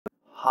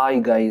Hi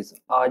guys,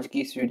 आज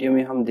की इस वीडियो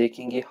में हम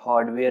देखेंगे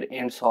हार्डवेयर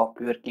एंड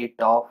सॉफ्टवेयर की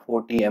top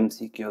 40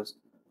 MCQs.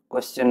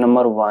 Question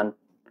number 1,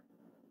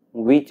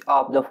 which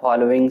of the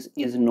followings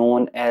is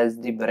known as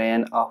the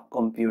brain of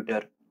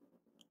computer?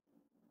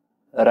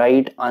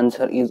 Right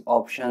answer is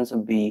options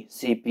B,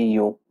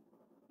 CPU.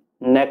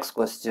 Next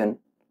question,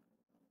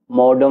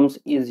 modems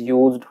is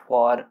used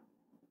for?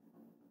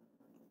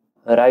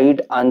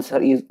 Right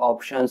answer is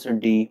options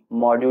D,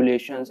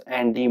 modulations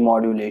and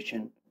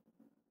demodulation.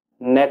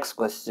 Next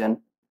question,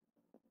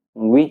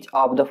 which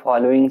of the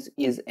following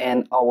is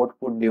an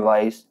output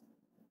device?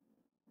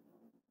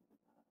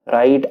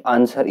 Right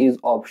answer is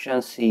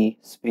option C,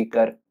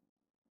 speaker.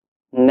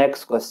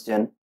 Next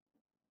question,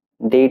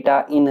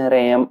 data in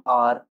RAM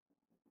are?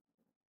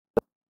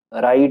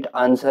 Right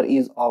answer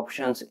is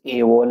options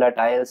A,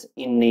 volatiles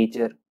in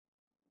nature.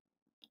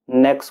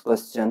 Next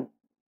question,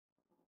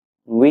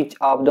 which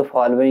of the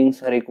following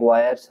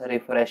requires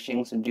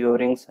refreshing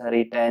during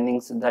retaining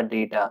the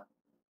data?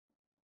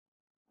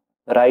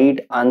 Right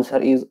answer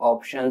is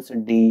options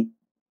D,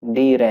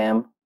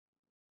 DRAM.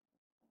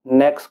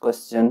 Next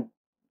question,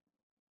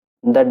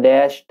 the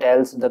dash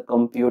tells the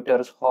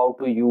computers how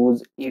to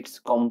use its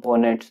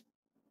components.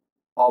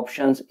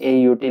 Options A,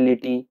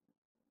 utility,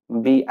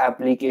 B,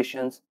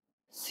 applications,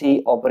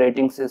 C,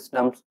 operating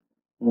systems,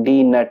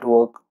 D,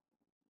 network.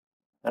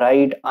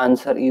 Right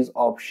answer is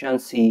option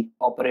C,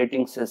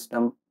 operating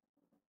system.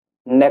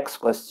 Next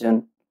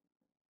question,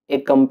 a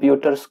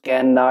computer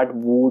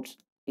cannot boot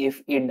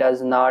if it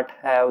does not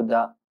have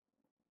the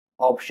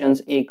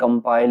options A,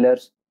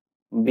 compilers,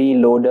 B,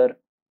 loader,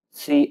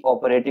 C,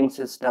 operating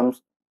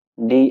systems,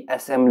 D,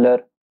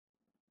 assembler.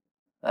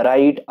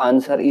 Right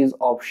answer is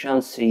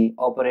option C,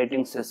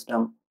 operating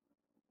system.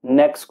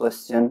 Next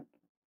question,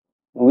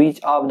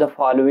 which of the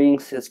following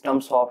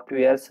system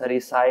softwares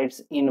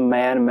resides in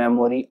main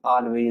memory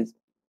always?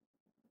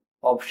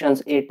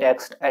 Options A,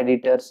 text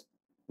editors,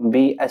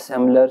 B,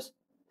 assemblers,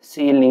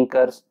 C,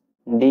 linkers,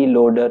 D,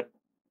 loader.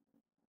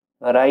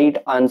 Right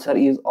answer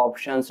is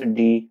options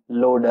D,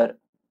 loader.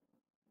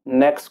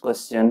 Next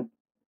question,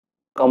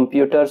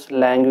 computers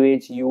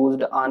language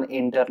used on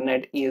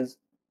internet is?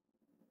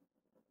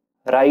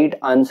 Right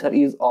answer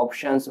is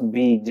options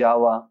B,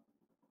 Java.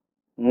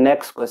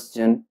 Next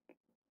question,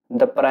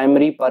 the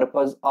primary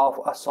purpose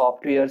of a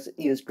software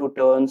is to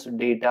turn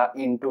data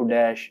into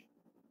dash.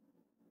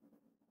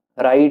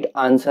 Right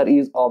answer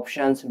is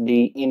options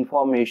D,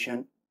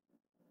 information.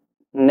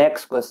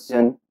 Next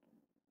question,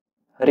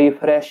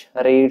 refresh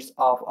rates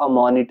of a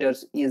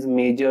monitors is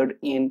measured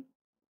in?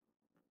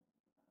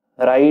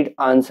 Right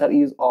answer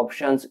is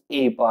options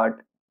A,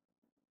 part.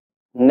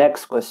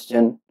 Next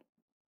question,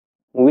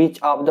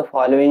 which of the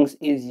following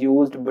is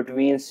used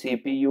between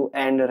CPU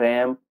and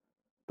RAM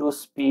to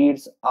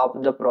speeds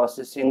up the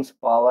processing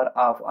power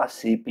of a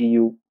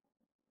CPU?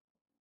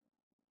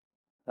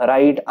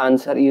 Right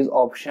answer is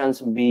options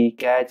B,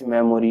 cache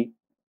memory.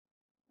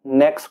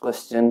 Next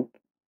question,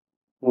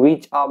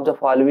 which of the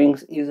following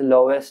is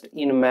lowest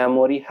in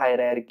memory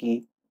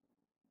hierarchy?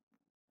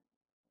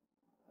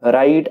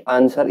 Right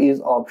answer is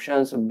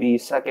options B,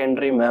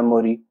 secondary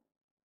memory.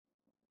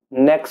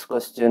 Next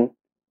question,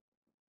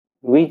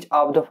 which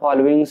of the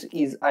following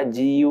is a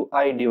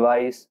GUI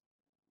device?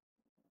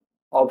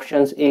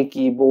 Options A,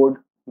 keyboard,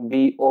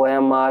 B,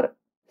 OMR,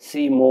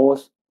 C,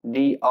 mouse,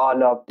 D,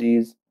 all of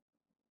these.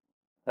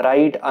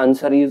 Right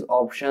answer is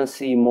option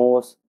C,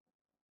 mouse.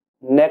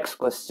 Next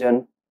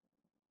question,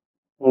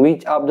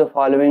 which of the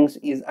following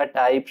is a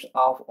types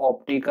of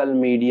optical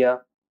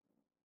media?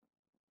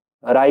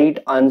 Right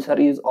answer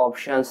is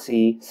option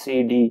C,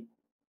 CD.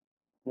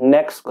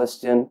 Next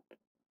question,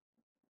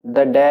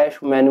 the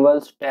dash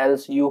manuals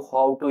tells you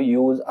how to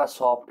use a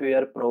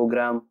software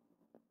program.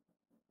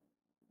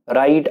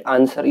 Right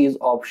answer is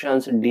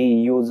options D,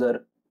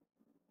 user.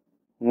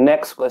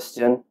 Next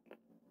question,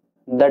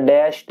 the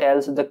dash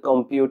tells the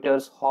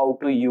computers how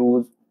to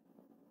use.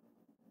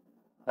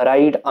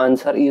 Right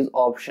answer is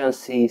option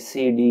C,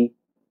 CD.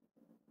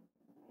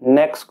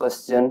 Next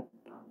question,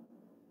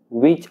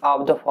 which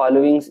of the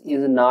following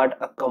is not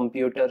a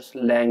computer's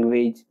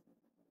language?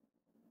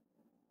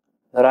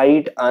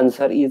 Right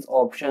answer is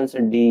options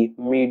D,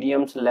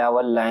 medium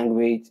level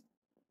language.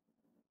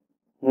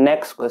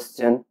 Next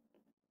question,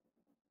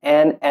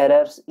 an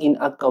error in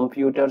a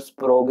computer's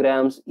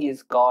programs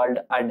is called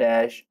a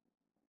dash.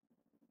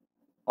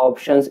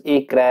 Options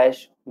A,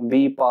 crash,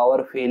 B,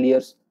 power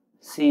failures,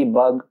 C,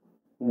 bug,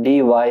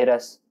 D,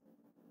 virus.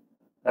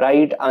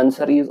 Right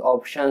answer is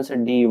options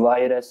D,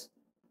 virus.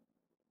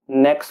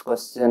 Next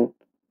question,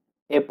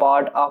 a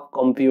part of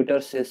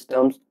computer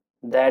systems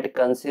that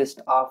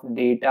consist of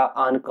data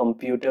on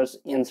computers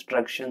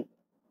instruction.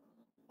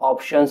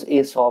 Options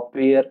A,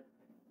 software,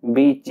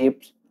 B,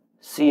 chips,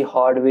 C,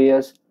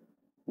 hardwares,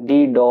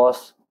 D,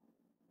 DOS.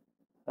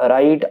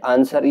 Right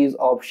answer is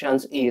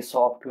options A,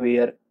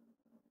 software.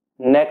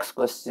 Next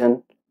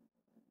question,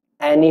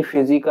 any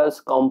physical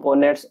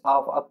components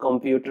of a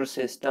computer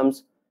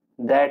systems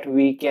that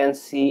we can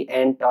see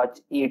and touch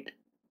it?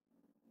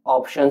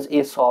 Options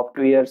A,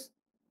 softwares,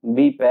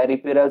 B,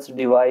 peripherals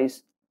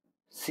device,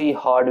 C.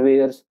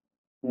 Hardwares,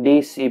 D.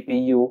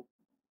 CPU.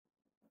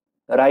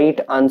 Right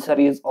answer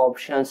is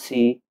option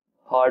C.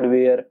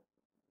 Hardware.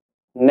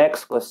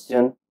 Next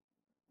question.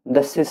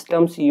 The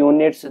system's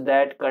units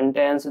that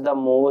contains the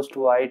most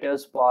vital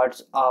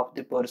parts of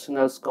the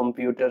person's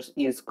computers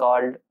is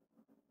called.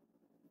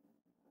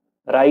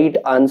 Right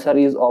answer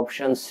is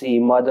option C.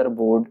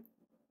 Motherboard.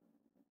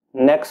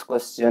 Next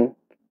question.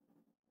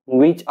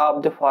 Which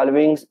of the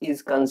following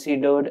is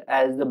considered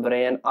as the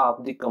brain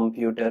of the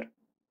computer?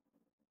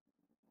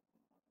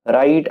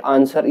 Right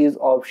answer is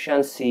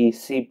option C.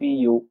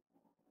 CPU.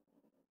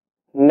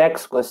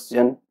 Next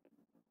question.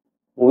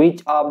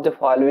 Which of the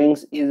following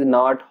is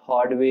not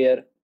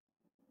hardware?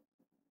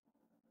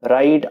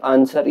 Right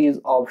answer is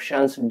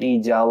options D.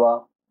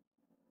 Java.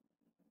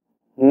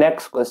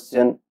 Next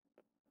question.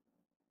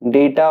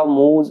 Data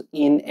moves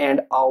in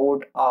and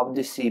out of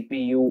the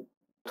CPU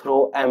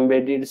through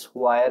embedded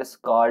wires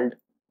called.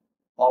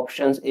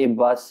 Options A.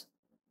 Bus,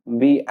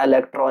 B.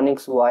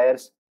 Electronics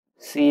wires,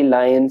 C.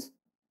 Lines,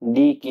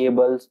 D.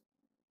 Cables.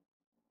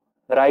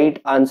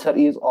 Right answer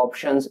is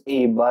options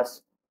A.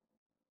 Bus.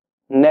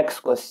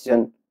 Next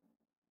question.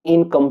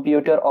 In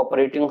computer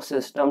operating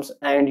systems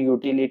and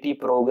utility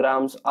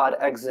programs are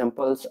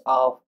examples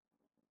of.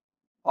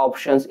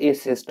 Options A.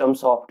 System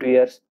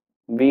softwares,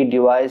 B.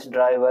 Device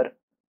driver,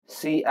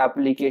 C.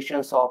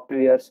 Application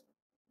softwares,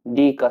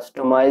 D.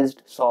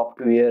 Customized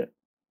software.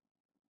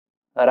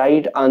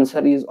 Right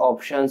answer is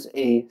options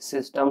A.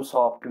 System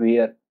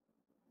software.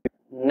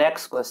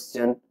 Next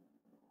question.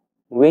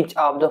 Which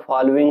of the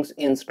following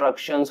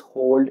instructions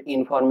hold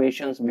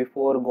information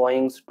before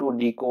going to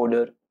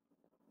decoder?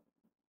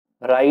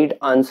 Right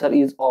answer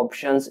is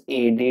options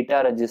A.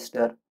 Data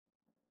register.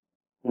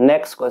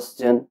 Next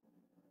question.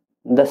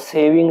 The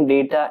saving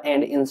data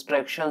and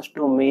instructions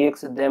to make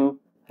them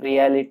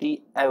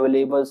reality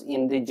available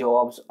in the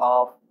jobs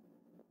of.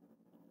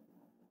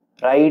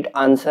 Right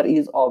answer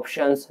is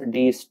options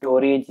D.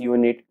 Storage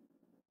unit.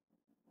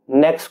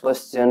 Next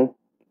question.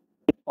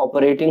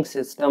 Operating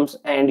systems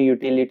and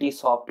utility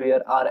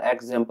software are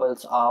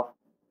examples of.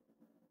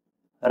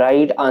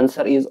 Right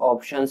answer is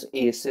options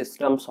A.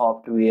 System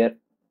software.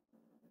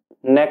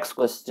 Next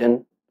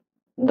question.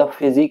 The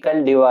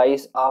physical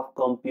device of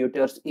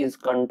computers is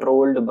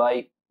controlled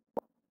by.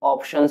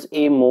 Options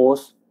A.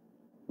 Mouse,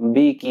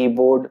 B.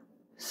 Keyboard,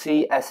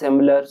 C.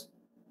 Assemblers,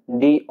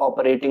 D.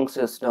 Operating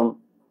system.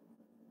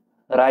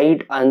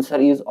 Right answer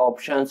is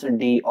options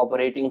D.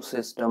 Operating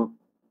system.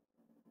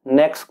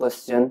 Next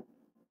question.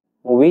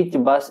 Which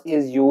bus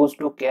is used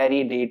to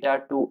carry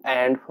data to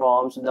and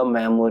from the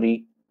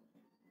memory?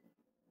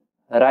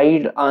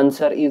 Right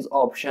answer is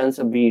options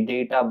B.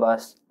 Data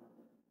bus.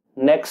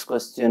 Next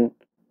question.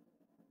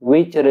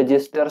 Which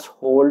registers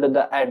hold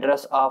the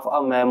address of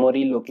a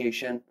memory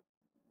location?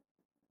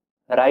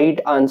 Right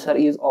answer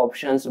is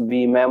options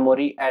B.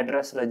 Memory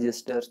address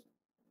registers.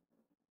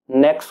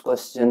 Next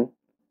question.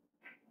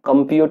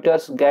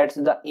 Computers gets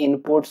the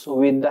inputs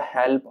with the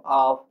help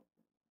of.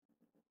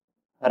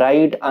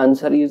 Right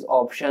answer is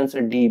options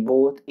D.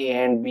 Both A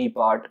and B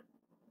part.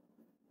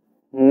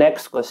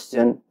 Next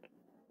question.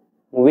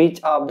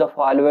 Which of the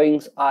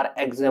following are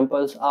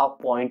examples of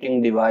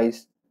pointing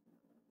device?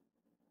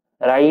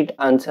 Right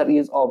answer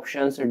is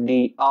options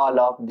D. All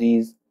of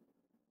these.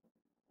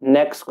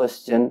 Next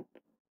question.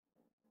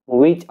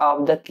 Which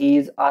of the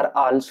keys are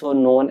also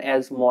known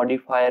as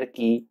modifier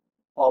key?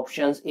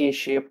 Options A.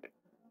 Shift,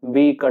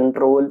 B.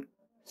 Control,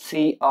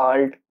 C.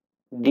 Alt,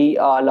 D.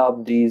 All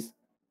of these.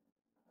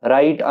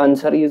 Right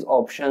answer is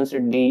options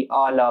D.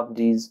 All of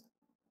these.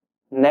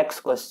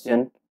 Next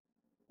question.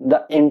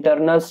 The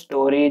internal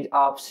storage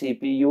of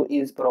CPU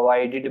is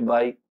provided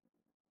by.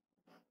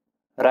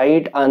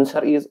 Right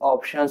answer is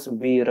options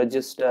B.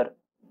 Register.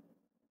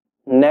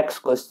 Next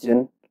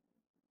question.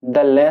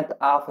 The length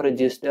of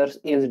registers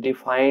is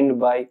defined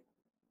by.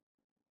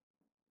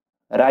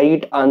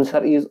 Right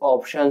answer is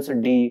options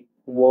D.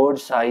 Word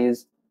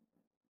size.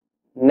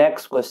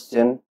 Next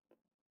question.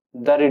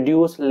 The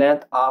reduced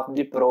length of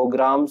the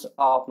programs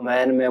of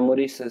main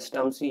memory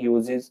systems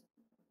uses.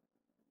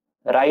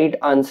 Right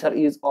answer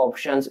is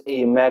options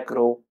A.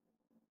 Macro.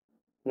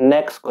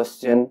 Next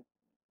question.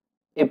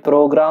 A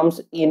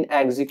programs in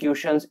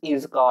executions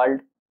is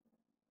called.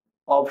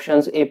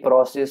 Options A.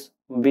 Process,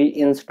 B.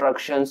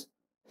 Instructions,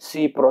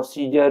 C.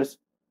 Procedures,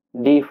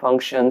 D.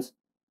 Functions.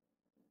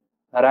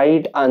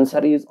 Right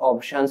answer is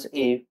options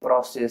A.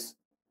 Process.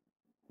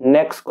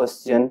 Next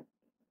question.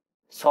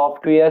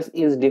 Software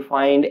is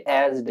defined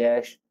as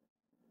dash.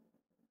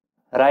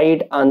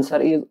 Right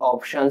answer is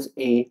options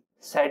A.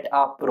 Set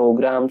of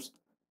programs,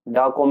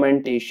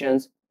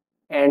 documentations,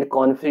 and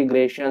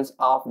configurations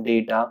of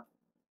data.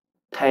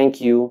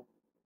 Thank you.